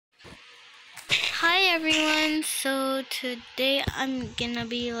everyone, so today I'm gonna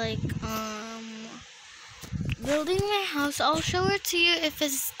be building my house. I'll show it to you if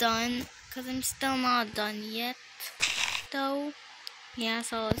it's done because I'm still not done yet though. Yeah,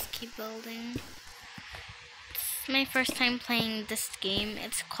 so let's keep building. It's my first time playing this game.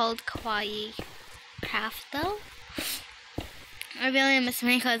 It's called Kawaii Craft though. I really miss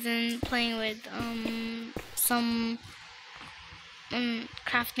my cousin playing with some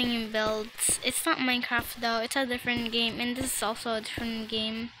crafting and builds. It's not Minecraft though, it's a different game, and this is also a different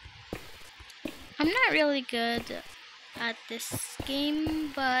game. I'm not really good at this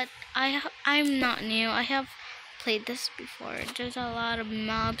game, but I'm not new. I have played this before. There's a lot of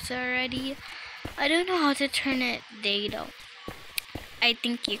mobs already. I don't know how to turn it day though. I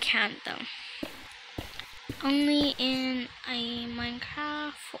think you can't though. Only in a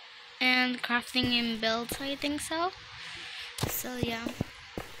Minecraft and crafting and builds, I think so. So yeah.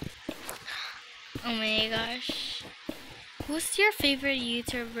 Oh my gosh. Who's your favorite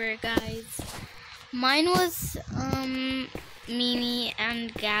YouTuber, guys? Mine was Mimi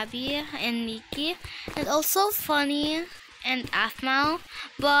and Gabby and Nikki, and also Funny and Athmal,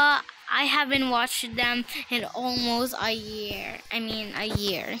 but I haven't watched them in almost a year. I mean a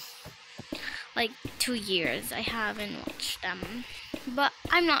year. Like 2 years I haven't watched them. But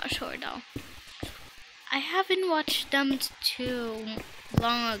I'm not sure though. I haven't watched them too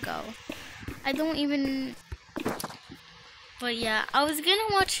long ago. I don't even... But yeah, I was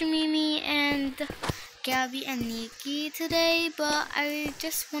gonna watch Mimi and Gabby and Nikki today, but I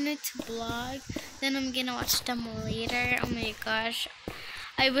just wanted to vlog. Then I'm gonna watch them later. Oh my gosh.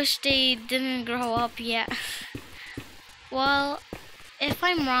 I wish they didn't grow up yet. Well, if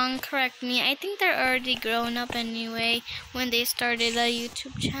I'm wrong, correct me. I think they're already grown up anyway when they started a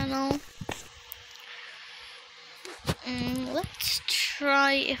YouTube channel. Let's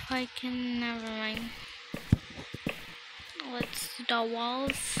try if I can. Never mind. Let's do the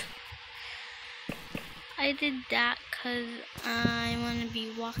walls. I did that because I want to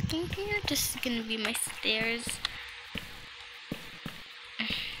be walking here. This is gonna be my stairs.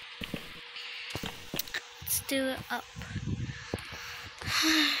 Let's do it up.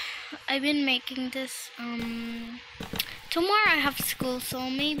 I've been making this. Tomorrow I have school, so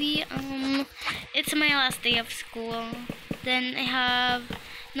maybe it's my last day of school. Then I have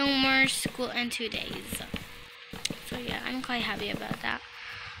no more school in 2 days. So yeah, I'm quite happy about that.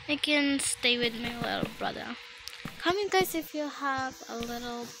 I can stay with my little brother. Comment guys if you have a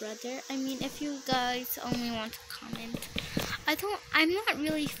little brother. I mean, if you guys only want to comment. I'm not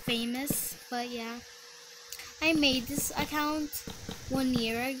really famous, but yeah. I made this account 1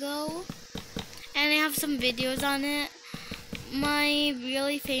 year ago, and I have some videos on it. My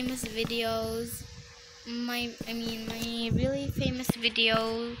really famous videos, my really famous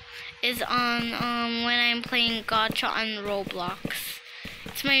video is on when I'm playing gacha on Roblox.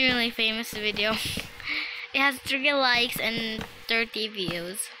 It's my really famous video. It has 3 likes and 30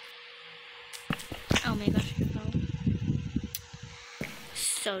 views. Oh my gosh, I fell.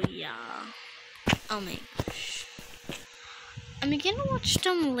 So yeah. Oh my gosh. I'm gonna watch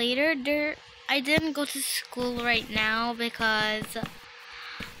them later. I didn't go to school right now because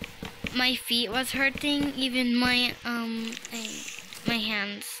my feet was hurting, even my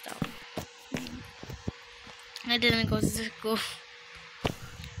hands though. I didn't go to school.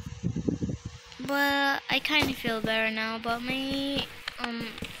 But I kind of feel better now, but my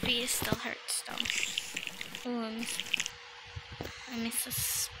feet still hurts though. Oh, I missed a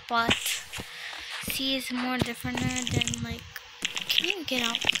spot. See, it's more different than like... Can you get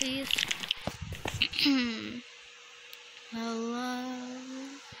out, please? Hello.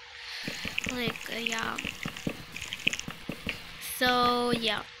 Yeah. So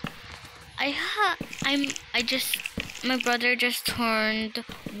yeah, my brother just turned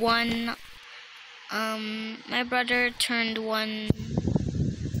 1. My brother turned 1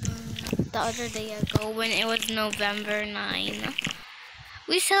 the other day ago when it was November 9.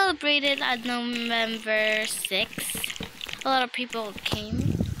 We celebrated at November 6. A lot of people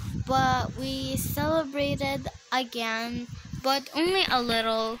came, but we celebrated again, but only a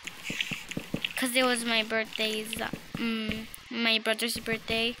little, because it was my brother's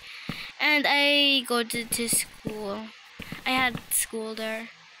birthday, and I go to school. I had school there.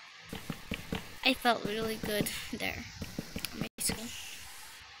 I felt really good there at my school.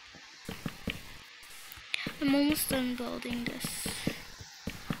 I'm almost done building this.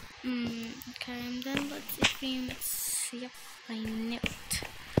 Okay, I'm done. Let's see. Yep, I knew it.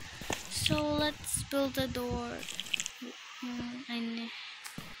 So let's build a door.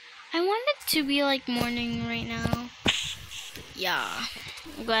 I want it to be like morning right now. Yeah,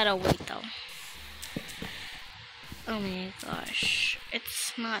 gotta wait though. Oh my gosh,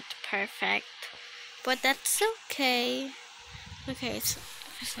 it's not perfect, but that's okay. Okay, it's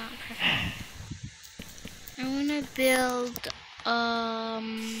not perfect. I wanna build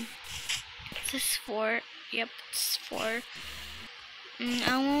this 4. Yep, it's 4.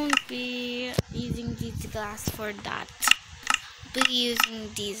 I won't be using these glass for that. I'll be using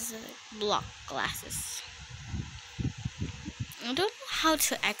these block glasses. I don't know how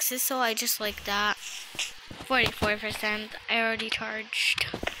to exit, so I just like that. 44%. I already charged,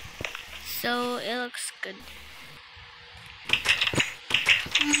 so it looks good.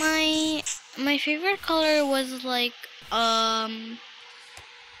 My favorite color was like my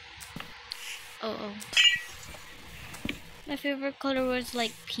favorite color was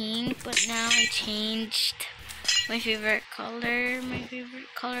like pink, but now I changed my favorite color. My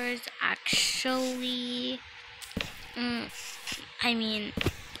favorite color is actually I mean,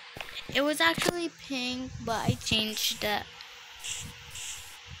 it was actually pink, but I changed it.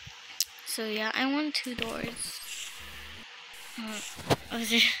 So yeah, I want 2 doors.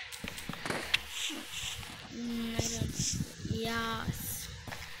 Yes,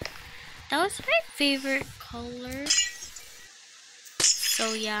 that was my favorite color.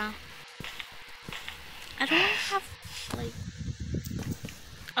 So yeah, I don't have like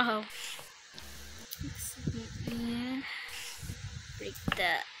break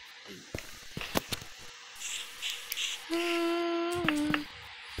that.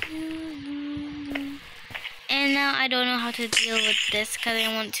 And now I don't know how to deal with this because I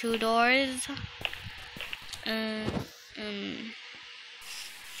want 2 doors.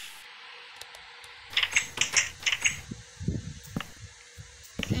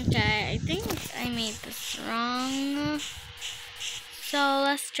 Okay, I think I made this wrong. So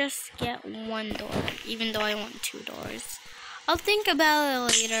let's just get 1 door, even though I want 2 doors. I'll think about it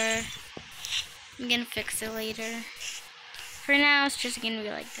later. I'm gonna fix it later. For now, it's just gonna be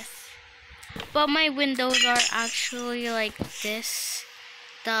like this. But my windows are actually like this,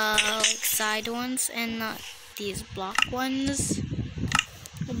 the like side ones, and not these block ones.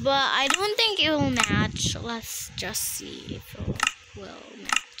 But I don't think it will match. Let's just see if it will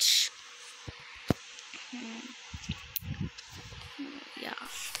match. Yeah.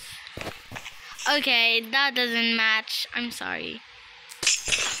 Okay, that doesn't match. I'm sorry.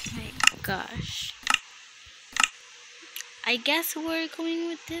 Oh my gosh. I guess we're going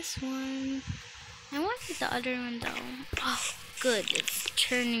with this one. I wanted the other one though. Oh, good. It's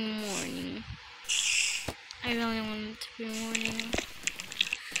turning morning. I really want it to be morning.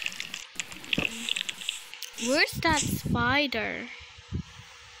 Where's that spider?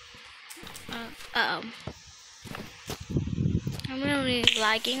 Uh-oh. I'm really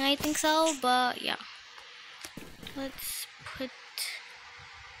lagging, I think so, but yeah. Let's put...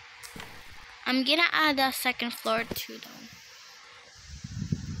 I'm gonna add a second floor too though.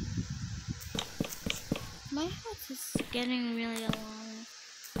 My house is getting really long.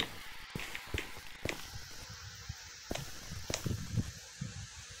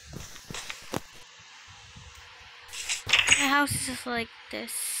 My house is just like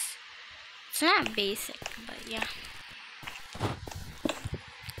this. It's not basic, but yeah.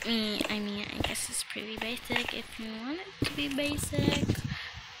 I mean, I guess it's pretty basic if you want it to be basic.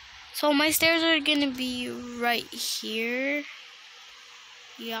 So my stairs are gonna be right here.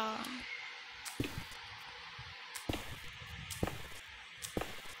 Yeah.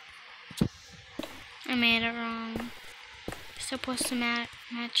 I made it wrong. Supposed to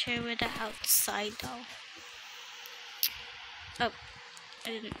match it with the outside though. Oh, I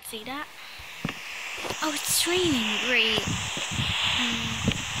didn't see that. Oh, it's raining. Great.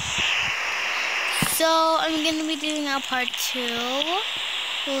 So I'm gonna be doing a part 2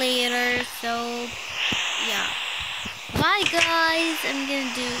 later. So yeah. Bye guys. I'm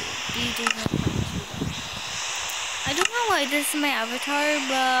gonna be doing a part 2 though. I don't know why this is my avatar,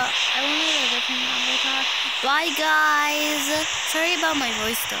 but I wanted a different avatar. Bye guys. Sorry about my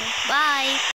voice though. Bye.